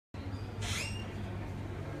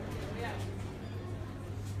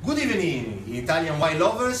Good evening, Italian wine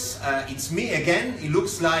lovers. It's me again. It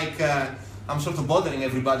looks like I'm sort of bothering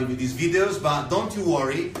everybody with these videos, but don't you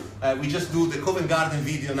worry. We just do the Covent Garden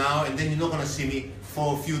video now, and then you're not going to see me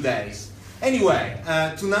for a few days. Anyway,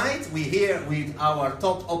 tonight we're here with our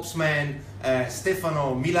top ops man,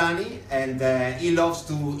 Stefano Milani, and he loves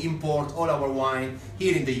to import all our wine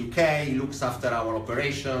here in the UK. He looks after our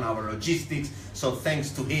operation, our logistics, so thanks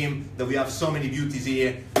to him that we have so many beauties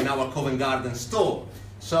here in our Covent Garden store.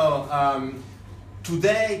 So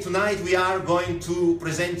tonight we are going to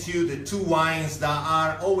present you the two wines that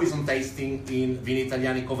are always on tasting in Vini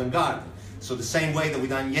Italiani Covent Garden. So the same way that we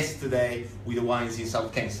done yesterday with the wines in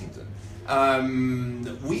South Kensington.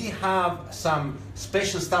 We have some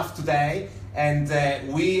special stuff today, and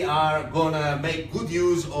we are gonna make good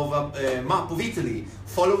use of a map of Italy,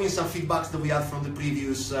 following some feedbacks that we had from the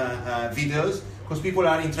previous videos, because people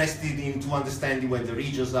are interested in understanding where the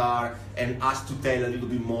regions are and us to tell a little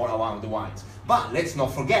bit more about the wines. But let's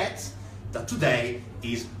not forget that today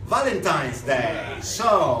is Valentine's Day.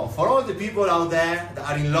 So for all the people out there that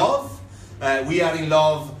are in love, we are in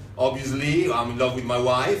love. Obviously, I'm in love with my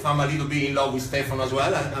wife. I'm a little bit in love with Stefano as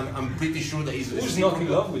well. I'm pretty sure that he's... Who's not in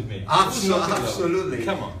love with me? Absolutely.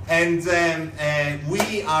 Come on. And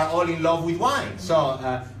we are all in love with wine. So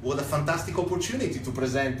what a fantastic opportunity to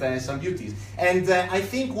present some beauties. And I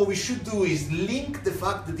think what we should do is link the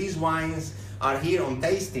fact that these wines are here on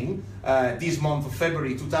tasting this month of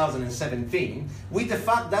February 2017 with the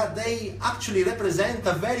fact that they actually represent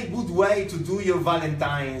a very good way to do your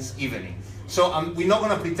Valentine's evening. So we're not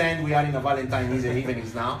going to pretend we are in a Valentine's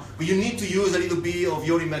evenings now, but you need to use a little bit of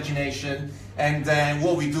your imagination. And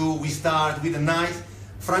what we do, we start with a nice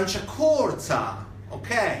Franciacorta.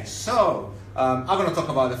 Okay, so I'm going to talk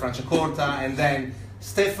about the Franciacorta, and then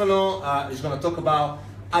Stefano is going to talk about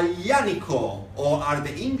Aglianico, or are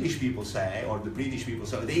the English people say, or the British people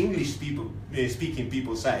say, the English people speaking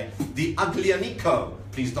people say, the Aglianico.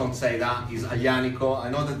 Please don't say that, it's Aglianico. I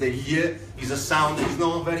know that the Y is a sound that is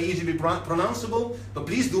not very easily pronounceable, but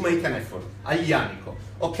please do make an effort. Aglianico.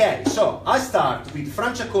 Okay, so I start with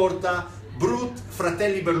Franciacorta Brut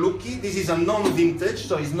Fratelli Berlucchi. This is a non-vintage,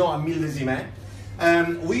 so it's not a millesime.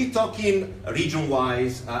 We're talking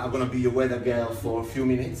region-wise. I'm going to be your weather girl for a few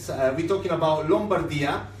minutes. We're talking about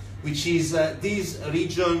Lombardia, which is this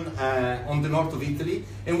region on the north of Italy.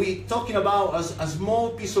 And we're talking about a small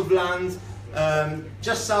piece of land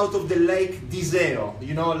just south of the Lake d'Iseo.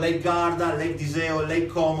 You know, Lake Garda, Lake d'Iseo,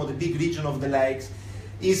 Lake Como, the big region of the lakes.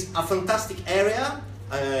 Is a fantastic area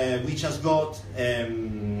which has got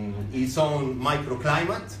its own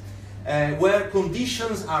microclimate. Where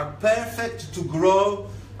conditions are perfect to grow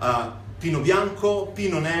Pinot Bianco,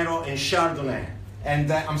 Pinot Nero and Chardonnay.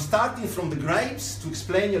 And I'm starting from the grapes to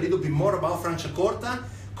explain you a little bit more about Franciacorta,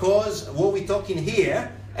 because what we're talking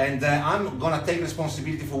here, and I'm going to take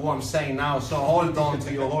responsibility for what I'm saying now, so hold on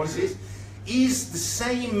to your horses, is the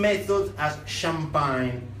same method as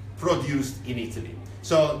champagne produced in Italy.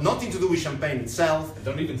 So nothing to do with champagne itself. I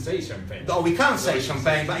don't even say champagne. No, we can't say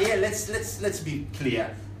champagne, but yeah, let's be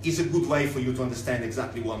clear. It's a good way for you to understand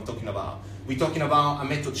exactly what I'm talking about. We're talking about a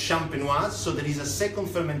method champenoise, so there is a second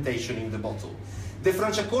fermentation in the bottle. The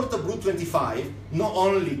Franciacorta Brut 25 not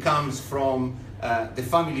only comes from the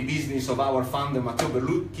family business of our founder Matteo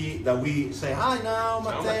Berlucchi, that we say hi now,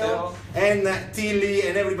 Matteo, and Tilly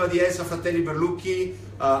and everybody else of Fratelli Berlucchi.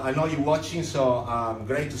 I know you're watching, so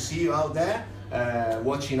great to see you out there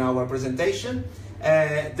watching our presentation.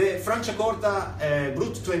 The Franciacorta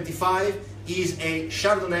Brut 25 is a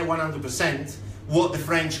Chardonnay 100%, what the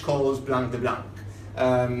French calls Blanc de Blanc.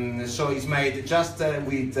 So it's made just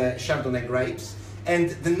with Chardonnay grapes.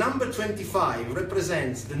 And the number 25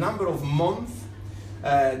 represents the number of months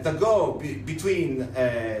that go between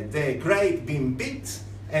the grape being picked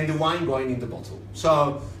and the wine going in the bottle.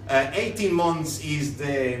 So 18 months is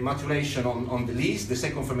the maturation on the lees, the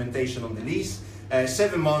second fermentation on the lees.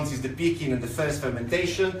 7 months is the picking and the first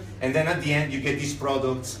fermentation, and then at the end you get these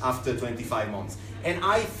products after 25 months. And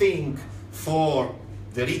I think for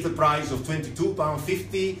the retail price of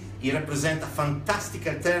 £22.50, it represents a fantastic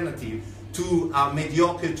alternative to a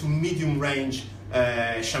mediocre to medium range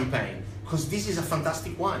champagne, because this is a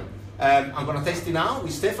fantastic wine. I'm going to taste it now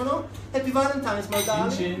with Stefano. Happy Valentine's, my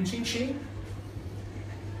darling. Chin, chin, chin.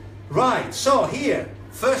 Right, so here,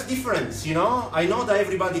 first difference, you know, I know that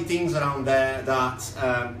everybody thinks around there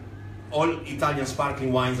that all Italian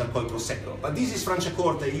sparkling wines are called Prosecco, but this is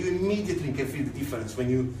Franciacorta. You immediately can feel the difference when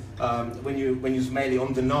you smell it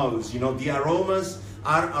on the nose. You know, the aromas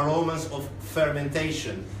are aromas of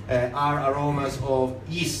fermentation, are aromas of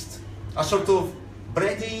yeast, a sort of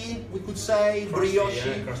bready, we could could say,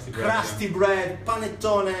 brioche, crusty bread,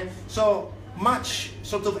 panettone. So much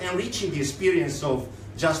sort of enriching the experience of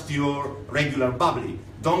just your regular bubbly.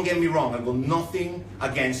 Don't get me wrong, I've got nothing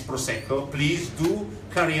against Prosecco. Please do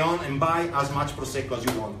carry on and buy as much Prosecco as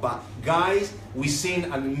you want. But guys, we've seen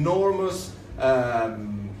an enormous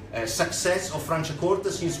success of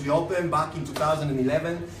Franciacorta since we opened back in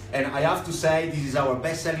 2011. And I have to say, this is our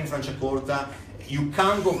best-selling Franciacorta. You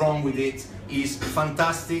can't go wrong with it. It's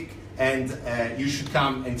fantastic, and you should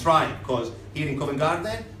come and try it, because here in Covent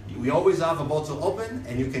Garden, we always have a bottle open,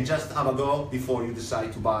 and you can just have a go before you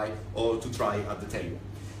decide to buy or to try at the table.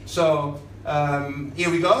 So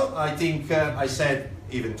here we go. I think I said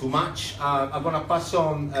even too much. I'm going to pass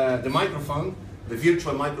on the microphone, the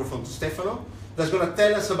virtual microphone, to Stefano, that's going to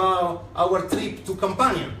tell us about our trip to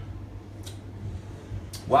Campania.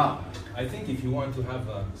 Wow. I think if you want to have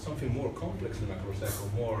something more complex than a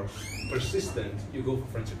Prosecco, more persistent, you go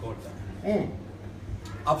for Franciacorta.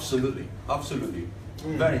 Absolutely, absolutely.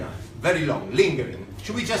 Very nice, very long, lingering.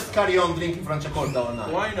 Should we just carry on drinking Franciacorta all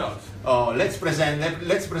night? Why not? Oh, let's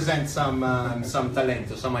present some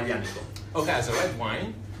Talento, some Aglianico. Okay, as a red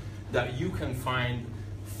wine that you can find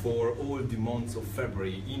for all the months of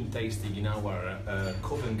February in tasting in our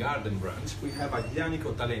Covent Garden branch, we have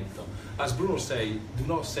Aglianico Talento. As Bruno say, do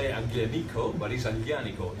not say Aglianico, but it's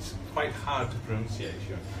Aglianico. It's quite hard to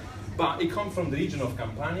pronunciation. But it comes from the region of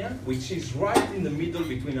Campania, which is right in the middle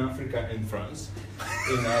between Africa and France.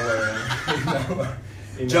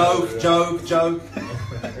 Joke.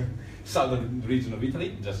 Southern region of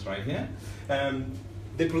Italy, just right here.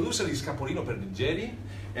 The producer is Capolino Perlingieri,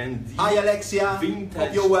 and the hi Alexia, vintage,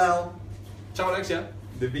 hope you're well. Ciao Alexia.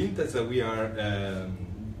 The vintage that we are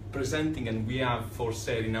presenting and we have for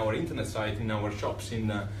sale in our internet site, in our shops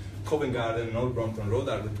in Covent Garden and Old Brompton Road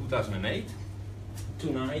are the 2008.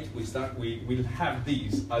 Tonight we will have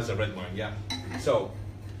these as a red wine, yeah. So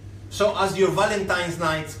as your Valentine's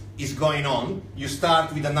night is going on, you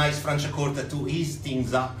start with a nice Franciacorta to ease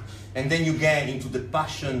things up, and then you get into the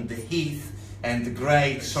passion, the heat, and the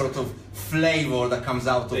great sort of flavor that comes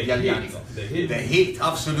out of the Aglianico. The heat,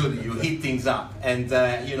 absolutely. You heat things up, and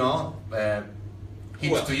you know,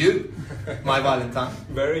 heat to you, my Valentine.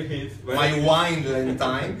 Very heat. My wine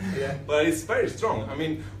Valentine. Yeah. But it's very strong. I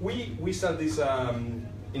mean, we sell this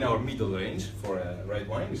in our middle range for a red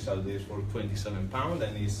wine. We sell this for £27,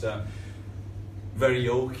 and it's very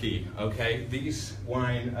oaky. Okay, this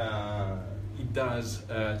wine. It does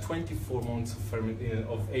 24 months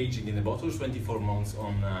of aging in the bottles, 24 months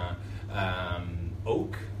on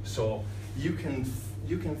oak, so you can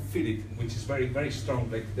feel it, which is very, very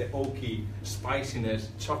strong, like the oaky spiciness,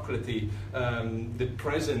 chocolatey. The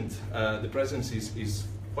presence is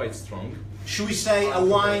quite strong. Should we say a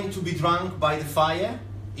wine to be drunk by the fire,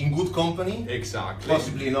 in good company? Exactly.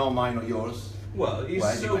 Possibly not mine or yours. Well,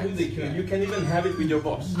 it's so good that you can even have it with your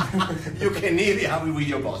boss. You can even have it with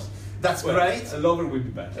your boss. That's great. A lover will be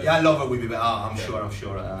better. Yeah, a lover will be better. I'm sure.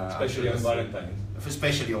 Especially on Valentine's.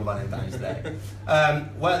 Especially on Valentine's Day.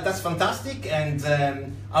 Well, that's fantastic, and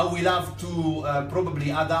I will have to probably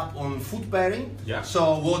add up on food pairing. Yeah.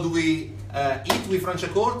 So what do we eat with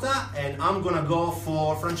Franciacorta? And I'm gonna go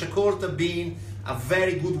for Franciacorta being a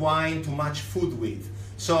very good wine to match food with.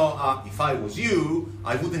 So if I was you,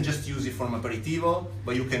 I wouldn't just use it for an aperitivo,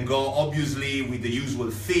 but you can go obviously with the usual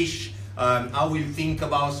fish. I will think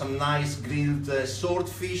about some nice grilled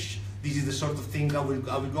swordfish. This is the sort of thing I will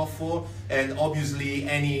go for, and obviously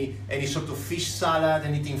any sort of fish salad,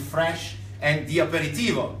 anything fresh, and the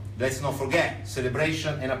aperitivo. Let's not forget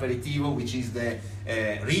celebration and aperitivo, which is the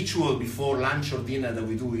ritual before lunch or dinner that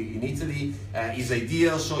we do in Italy, is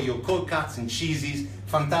ideal. So your cold cuts and cheeses,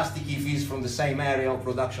 fantastic if it's from the same area of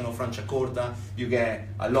production of Franciacorta. You get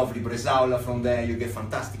a lovely bresaola from there. You get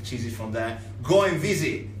fantastic cheeses from there. Go and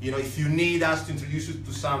visit. You know, if you need us to introduce you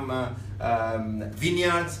to some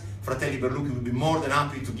vineyards, Fratelli Berlucchi will be more than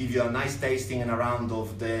happy to give you a nice tasting and a round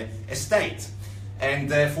of the estate.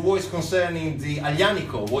 And for what is concerning the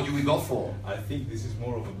Aglianico, what do we go for? I think this is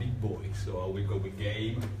more of a big boy, so we go with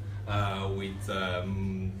game, with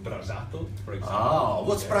brasato, for example. Oh,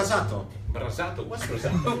 what's brasato? Brasato, what's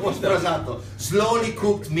brasato? What's brasato? Slowly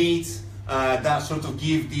cooked meats that sort of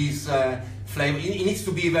give this flavor. It needs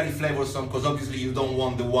to be very flavorsome, because obviously you don't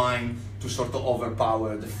want the wine to sort of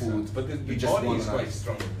overpower the food. But the body is quite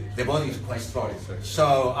strong. The body is quite strong.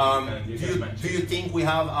 So, do you think we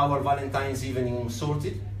have our Valentine's evening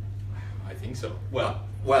sorted? I I think so. Well,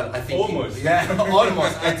 I think almost.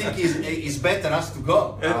 Almost. I think it's better us to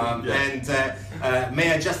go. And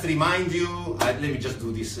may I just remind you? Let me just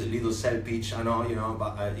do this little sell pitch. I know,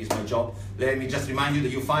 but it's my job. Let me just remind you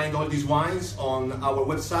that you find all these wines on our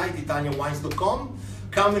website, italianwines.com.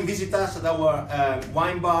 Come and visit us at our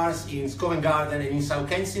wine bars in Covent Garden and in South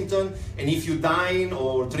Kensington. And if you dine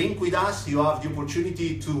or drink with us, you have the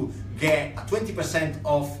opportunity to get a 20%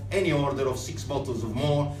 off any order of 6 bottles or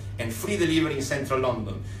more and free delivery in Central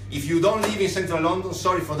London. If you don't live in Central London,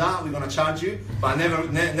 sorry for that, we're going to charge you. But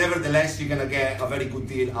nevertheless, you're going to get a very good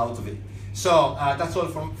deal out of it. So that's all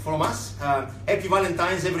from us. Happy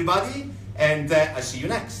Valentine's, everybody. And I'll see you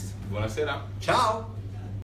next. Buonasera. Ciao.